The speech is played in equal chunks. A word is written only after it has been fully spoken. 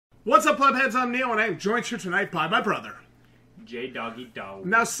What's up, Plebheads? I'm Neil, and I am joined here tonight by my brother, Jdog.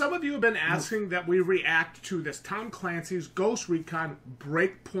 Now, some of you have been asking that we react to this Tom Clancy's Ghost Recon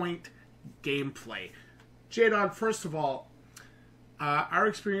Breakpoint gameplay. Jdog, first of all, our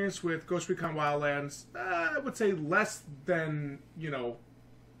experience with Ghost Recon Wildlands, I would say less than,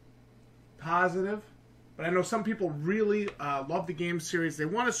 positive. But I know some people really love the game series. They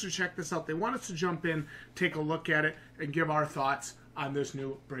want us to check this out. They want us to jump in, take a look at it, and give our thoughts on this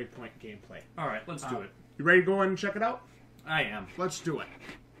new Breakpoint gameplay. All right, let's do it. You ready to go in and check it out? I am. Let's do it.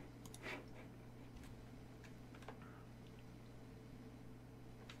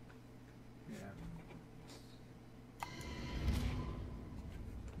 Yeah.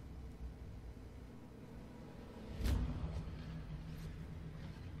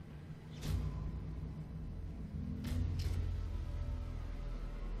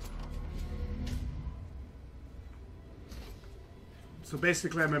 So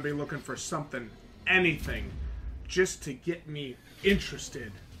basically, I'm going to be looking for something, anything, just to get me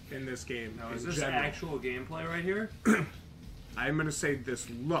interested in this game. Now, is this actual gameplay right here? I'm going to say this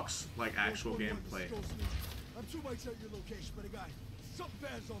looks like actual gameplay. I'm 2 mics at your location, but I got something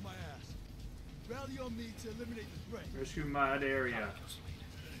bad's on my ass. Rally on me to eliminate the threat. Rescue mod area.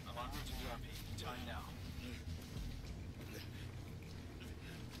 I'm on route to ERP. Time now.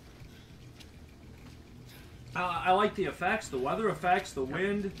 I like the effects, the weather effects, the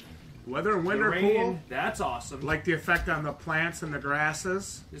wind, Weather and wind the are rain. cool. That's awesome. Like the effect on the plants and the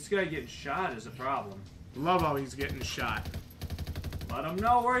grasses. This guy getting shot is a problem. Love how he's getting shot. Let him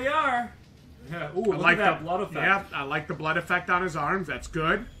know where you are. Ooh, look at that blood effect. Yeah, I like the blood effect on his arms. That's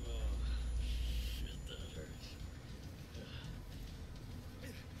good.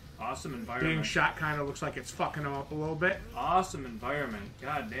 Awesome environment. Being shot kind of looks like it's fucking him up a little bit. Awesome environment.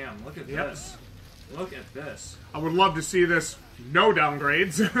 God damn, look at this. Look at this. I would love to see this no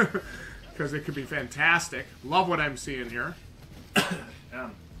downgrades, because it could be fantastic. Love what I'm seeing here. Yeah.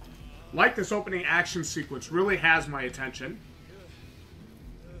 Like this opening action sequence. Really has my attention.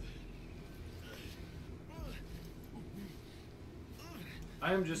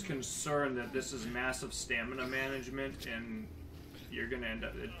 I am just concerned that this is massive stamina management, and you're gonna end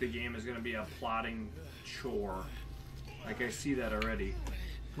up. The game is gonna be a plotting chore. Like, I see that already.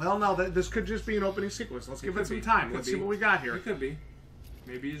 Well, no, this could just be an opening sequence. Let's give it some time. Let's see what we got here. It could be.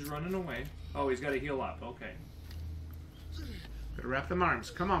 Maybe he's running away. Oh, he's got to heal up. Okay. Gotta wrap them arms.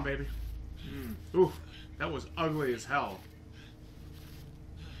 Come on, baby. Ooh, that was ugly as hell.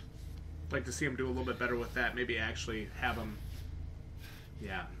 I'd like to see him do a little bit better with that. Maybe actually have him.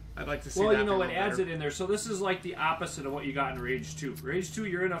 Yeah, I'd like to see. Well, that you know, be a it little adds better. it in there. So this is like the opposite of what you got in Rage 2. Rage 2,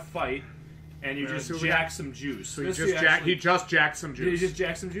 you're in a fight, and you just jack some juice. So he just jacked some juice. Did he just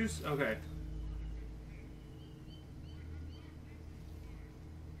jack some juice? Okay.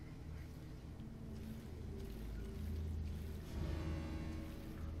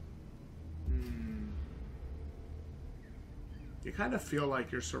 You kind of feel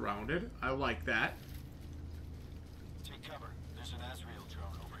like you're surrounded. I like that. Take cover. There's an Azrael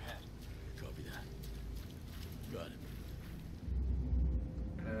drone overhead. Copy that. Got it.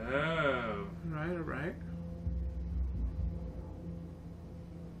 Oh. All right.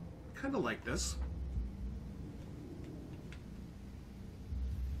 Kind of like this.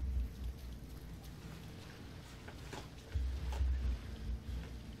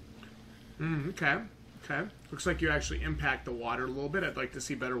 Okay. Looks like you actually impact the water a little bit. I'd like to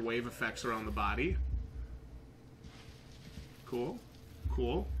see better wave effects around the body. Cool.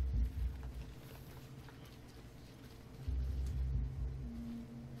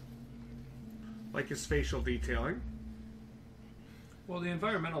 Like his facial detailing. Well, the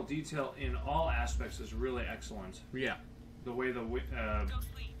environmental detail in all aspects is really excellent. Yeah. The way the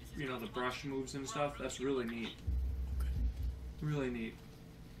the brush moves and stuff, that's really neat. Really neat.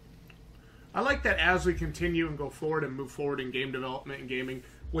 I like that as we continue and go forward and move forward in game development and gaming,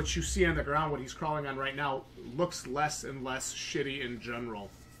 what you see on the ground, what he's crawling on right now, looks less and less shitty in general.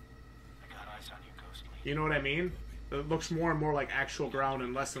 I got eyes on you, Ghostly. You know what I mean? It looks more and more like actual ground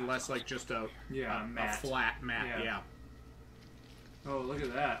and less like just a flat mat. Yeah. Oh, look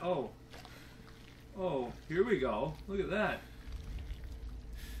at that. Oh, here we go. Look at that.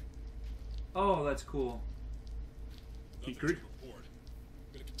 Oh, that's cool. He grew. I'm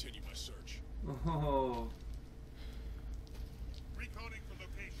gonna continue my search. Oh. Reconning for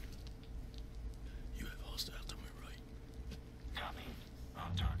location. You have hostile to my right. Copy.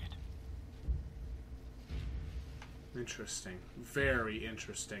 On target. Interesting. Very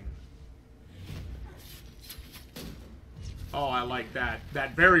interesting. Oh, I like that.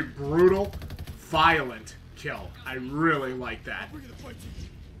 That very brutal, violent kill. I really like that. Bring the fight to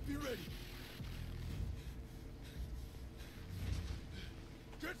you.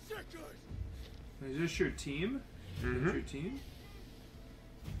 Is this your team? Mm-hmm. Is your team?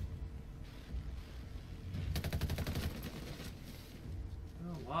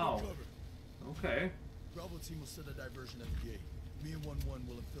 Oh, wow. Okay. Bravo team will set a diversion at the gate. Me and 1-1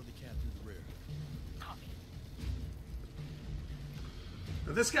 will infill the camp through the rear.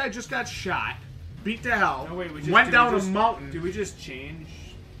 Now, this guy just got shot, beat to hell, No, wait, went down a mountain. Did we just change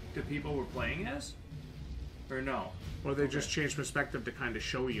the people we're playing as? Or no? Or they just changed perspective to kind of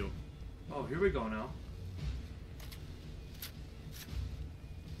show you. Oh, here we go now.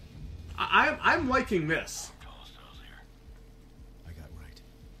 I'm liking this. I got right.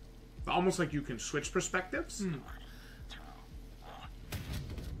 Almost like you can switch perspectives.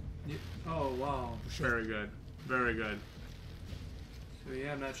 Yeah. Oh, wow. Very good. Very good. So,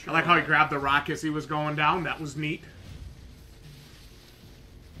 yeah, I'm not sure. I like how he grabbed the rock as he was going down. That was neat.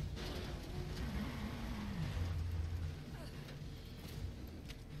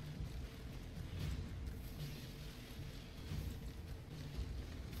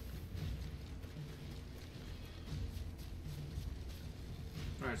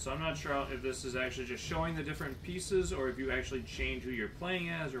 Alright, so I'm not sure if this is actually just showing the different pieces or if you actually change who you're playing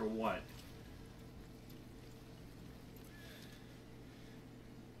as or what.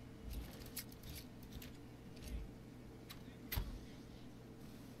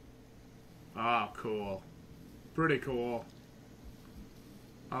 Oh, cool. Pretty cool.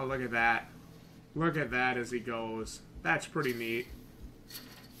 Oh, look at that. Look at that as he goes. That's pretty neat.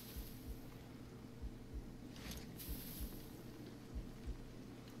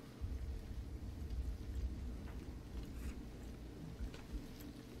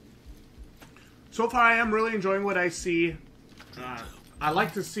 So far, I am really enjoying what I see. I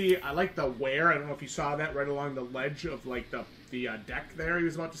like the wear. I don't know if you saw that right along the ledge of like the deck there he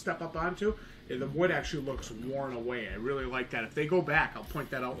was about to step up onto. The wood actually looks worn away. I really like that. If they go back, I'll point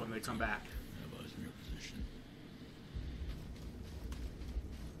that out when they come back.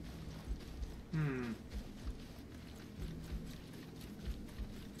 Yeah,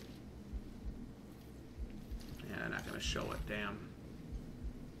 they're not going to show it, damn.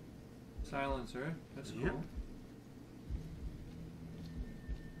 Silencer. That's cool. Yep.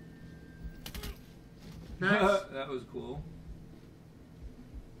 Nice. That was cool.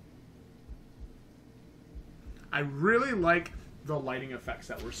 I really like the lighting effects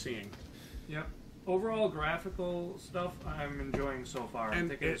that we're seeing. Yep. Overall graphical stuff I'm enjoying so far. I'm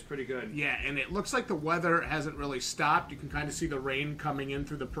thinking it's pretty good. Yeah, and it looks like the weather hasn't really stopped. You can kind of see the rain coming in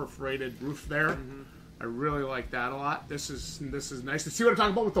through the perforated roof there. I really like that a lot. This is nice. See what I'm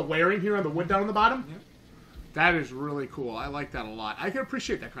talking about with the layering here on the wood down on the bottom? Yep. That is really cool. I like that a lot. I can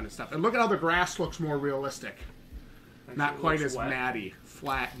appreciate that kind of stuff. And look at how the grass looks more realistic. Not quite as matty,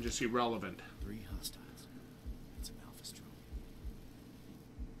 flat, and just irrelevant. 3 hostiles. It's an alpha stroke.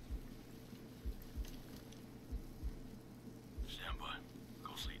 Stand by.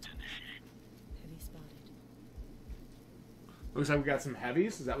 Ghost lead to initiate. Heavy spotted. Looks like we got some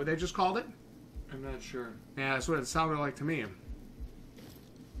heavies. Is that what they just called it? I'm not sure. Yeah, that's what it sounded like to me.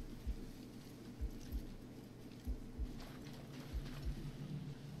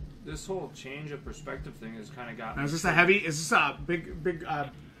 This whole change of perspective thing has kind of got Now, me. is this a heavy? Is this a big, yeah.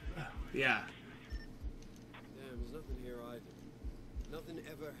 Yeah, there's nothing here either. Nothing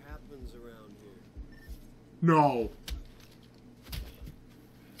ever happens around here. No.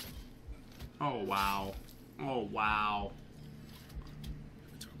 Oh, wow. Oh, wow.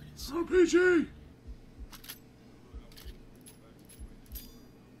 RPG!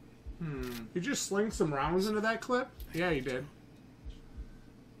 You just sling some rounds into that clip? Yeah, you did.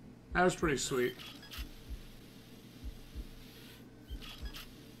 That was pretty sweet.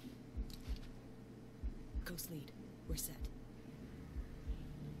 Ghost lead. We're set.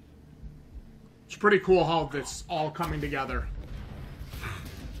 It's pretty cool how this all coming together.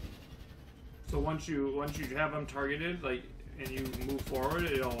 So once you have them targeted, like, and you move forward,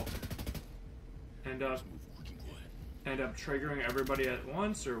 it'll end up triggering everybody at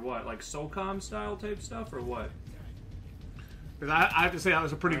once, or what? Like SOCOM style type stuff, or what? I have to say that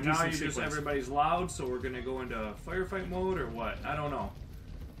was a pretty Or decent now you sequence. just everybody's loud, so we're gonna go into firefight mode, or what? I don't know.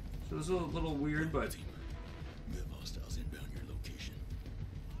 So this is a little weird, but We have hostiles inbound your location.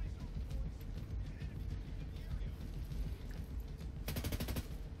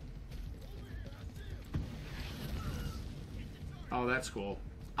 Oh, that's cool.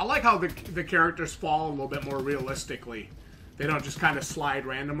 I like how the characters fall a little bit more realistically. They don't just kind of slide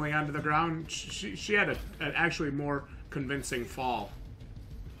randomly onto the ground. She had an actually more convincing fall.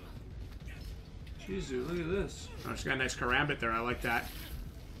 jeez, dude, look at this. Oh, she's got a nice karambit there. I like that.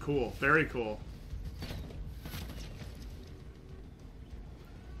 Cool. Very cool.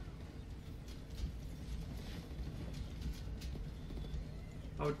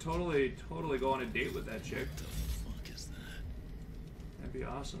 I would totally go on a date with that chick. What the fuck is that? That'd be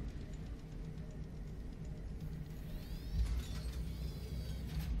awesome.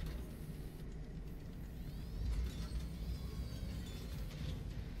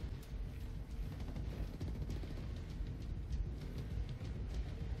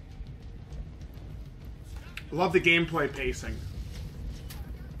 Love the gameplay pacing.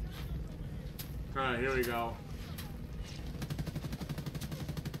 Alright, here we go.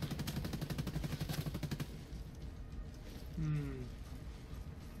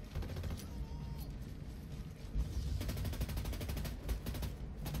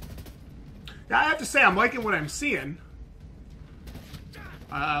 Yeah, I have to say, I'm liking what I'm seeing.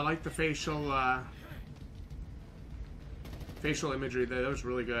 I like the facial imagery there. That was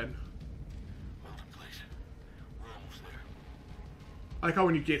really good. I like how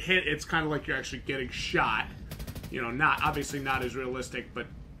when you get hit, it's kind of like you're actually getting shot. You know, not obviously not as realistic, but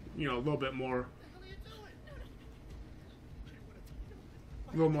you know, a little bit more,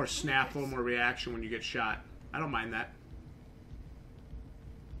 a little more snap, a little more reaction when you get shot. I don't mind that.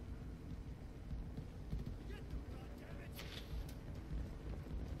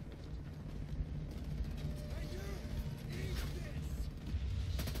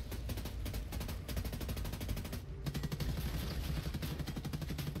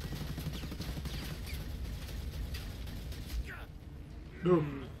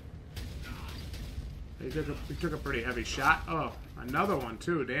 Boom. He took a pretty heavy shot. Oh, another one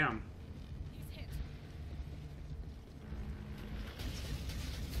too, damn.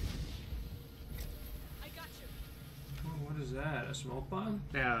 I got you. Oh, what is that? A smoke bomb?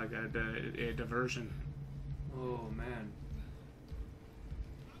 Yeah, like a diversion. Oh, man.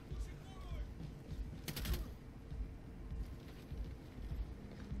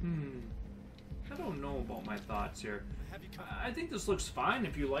 I don't know about my thoughts here. I think this looks fine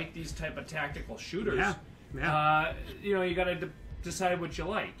if you like these type of tactical shooters. Yeah, yeah. You know, you gotta decide what you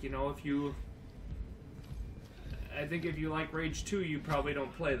like. You know, if you... I think if you like Rage 2, you probably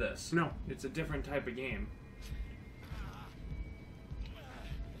don't play this. No. It's a different type of game.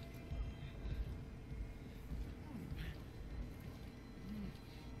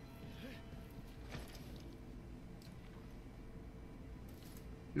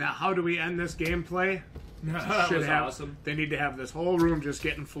 Now, how do we end this gameplay? That was awesome. They need to have this whole room just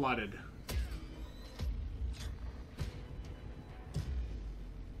getting flooded.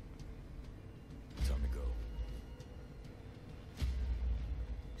 Time to go.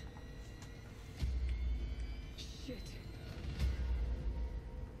 Shit.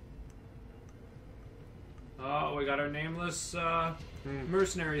 Oh, we got our nameless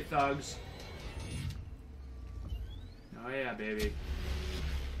mercenary thugs. Oh yeah, baby.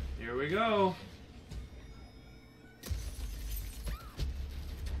 Here we go.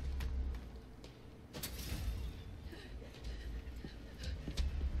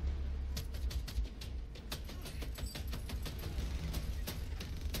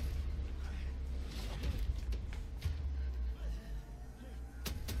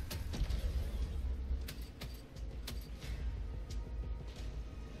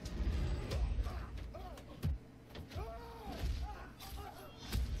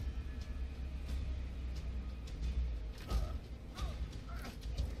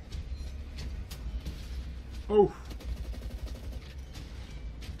 Oh.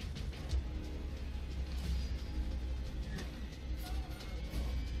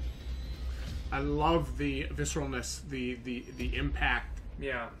 I love the visceralness, the impact.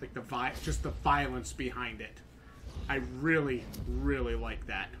 Yeah. Like just the violence behind it. I really, really like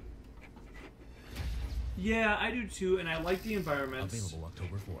that. Yeah, I do too, and I like the environments. Available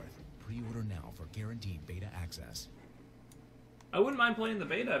October 4th. Pre-order now for guaranteed beta access. I wouldn't mind playing the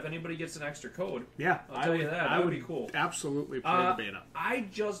beta if anybody gets an extra code. Yeah, I'll tell you that. That would be cool. Absolutely play the beta. I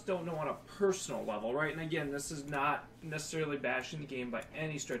just don't know on a personal level, right? And again, this is not necessarily bashing the game by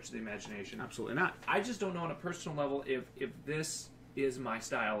any stretch of the imagination. Absolutely not. I just don't know on a personal level if this is my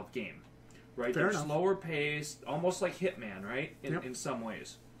style of game, right? Fair They're enough. slower paced, almost like Hitman, right? Yep. In some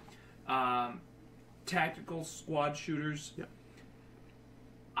ways. Tactical squad shooters. Yep.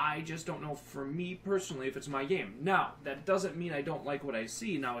 I just don't know for me personally if it's my game. Now, that doesn't mean I don't like what I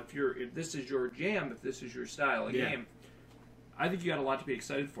see. Now, if this is your jam, if this is your style of game, I think you got a lot to be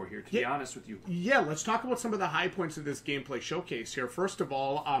excited for here, to be honest with you. Yeah, let's talk about some of the high points of this gameplay showcase here. First of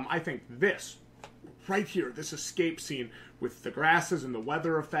all, I think this, right here, this escape scene with the grasses and the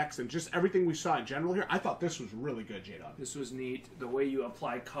weather effects and just everything we saw in general here, I thought this was really good, Jdog. This was neat. The way you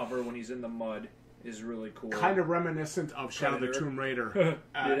apply cover when he's in the mud is really cool. Kind of reminiscent of Shadow of the Predator. Tomb Raider,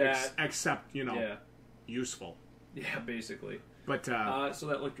 Yeah. except, you know, Yeah. useful. Yeah, basically. But so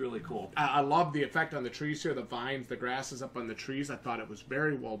that looked really cool. I love the effect on the trees here, the vines, the grasses up on the trees. I thought it was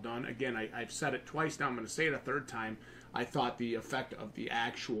very well done. Again, I've said it twice now. I'm going to say it a third time. I thought the effect of the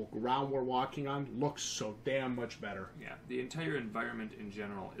actual ground we're walking on looks so damn much better. Yeah, the entire environment in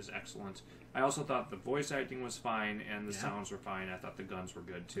general is excellent. I also thought the voice acting was fine and the sounds were fine. I thought the guns were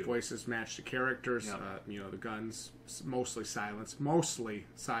good too. Voices matched the characters. Yep. The guns mostly silenced,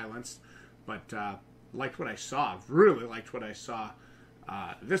 but liked what I saw. Really liked what I saw.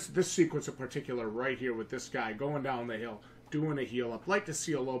 This sequence in particular, right here with this guy going down the hill, doing a heal up. Like to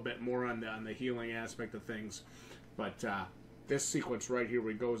see a little bit more on the healing aspect of things, but this sequence right here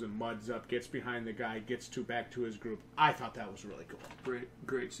where he goes and muds up, gets behind the guy, gets back to his group. I thought that was really cool.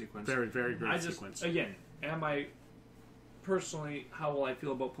 Great sequence. Very, very great sequence. Again, how will I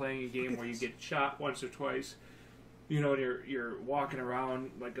feel about playing a game where you get shot once or twice? You're walking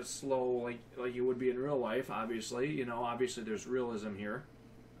around like a slow, like you would be in real life. Obviously, obviously there's realism here.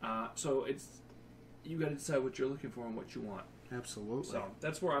 So you got to decide what you're looking for and what you want. Absolutely. So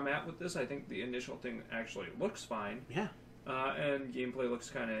that's where I'm at with this. I think the initial thing actually looks fine. Yeah. And gameplay looks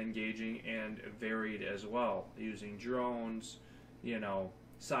kind of engaging and varied as well, using drones,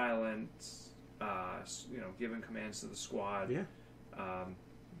 silence, giving commands to the squad,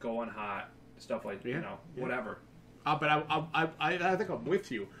 going hot, stuff like whatever. But I think I'm with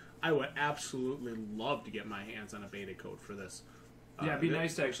you. I would absolutely love to get my hands on a beta code for this. It'd be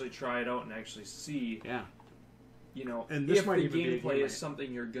nice to actually try it out and actually see. Yeah. And this if might the even be a gameplay game is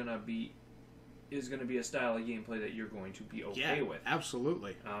something you're gonna be, is gonna be a style of gameplay that you're going to be okay with.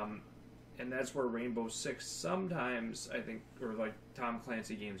 Absolutely. And that's where Rainbow Six sometimes, I think, or like Tom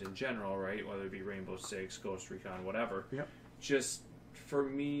Clancy games in general, right? Whether it be Rainbow Six, Ghost Recon, whatever. Yep. Just for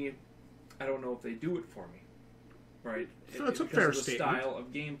me, I don't know if they do it for me. Right? So it's a fair because of the statement. style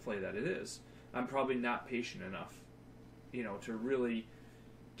of gameplay that it is. I'm probably not patient enough, to really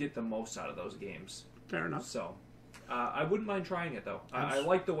get the most out of those games. Fair enough. So, I wouldn't mind trying it though. I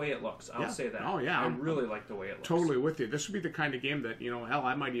like the way it looks. I'll say that. Oh yeah, I really like the way it looks. Totally with you. This would be the kind of game that hell,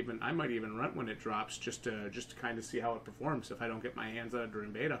 I might even rent when it drops just to kind of see how it performs if I don't get my hands on it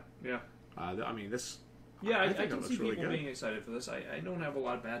during beta. Yeah. This. Yeah, I think can it see looks really people good. being excited for this. I don't have a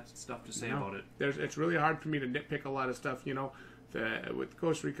lot of bad stuff to say about it. It's really hard for me to nitpick a lot of stuff. With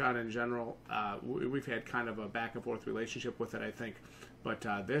Ghost Recon in general, we've had kind of a back and forth relationship with it, I think. But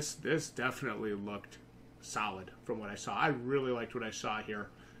this definitely looked solid from what I saw. I really liked what I saw here.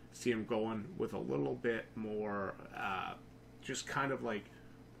 See him going with a little bit more, just kind of like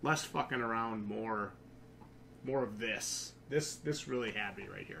less fucking around, more of this. This really had me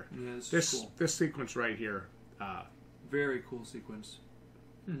right here. Yeah, this is cool. This sequence right here. Very cool sequence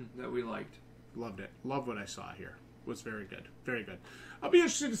that we liked. Loved it. Loved what I saw here. Was very good. Very good. I'll be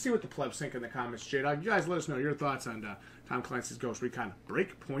interested to see what the plebs think in the comments, Jdog. You guys let us know your thoughts on Tom Clancy's Ghost Recon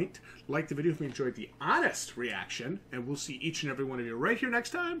Breakpoint. Like the video if you enjoyed the honest reaction, and we'll see each and every one of you right here next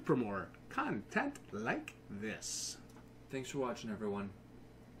time for more content like this. Thanks for watching, everyone.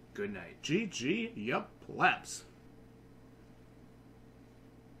 Good night. GG, yup, plebs.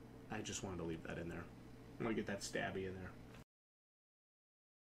 I just wanted to leave that in there. I want to get that stabby in there.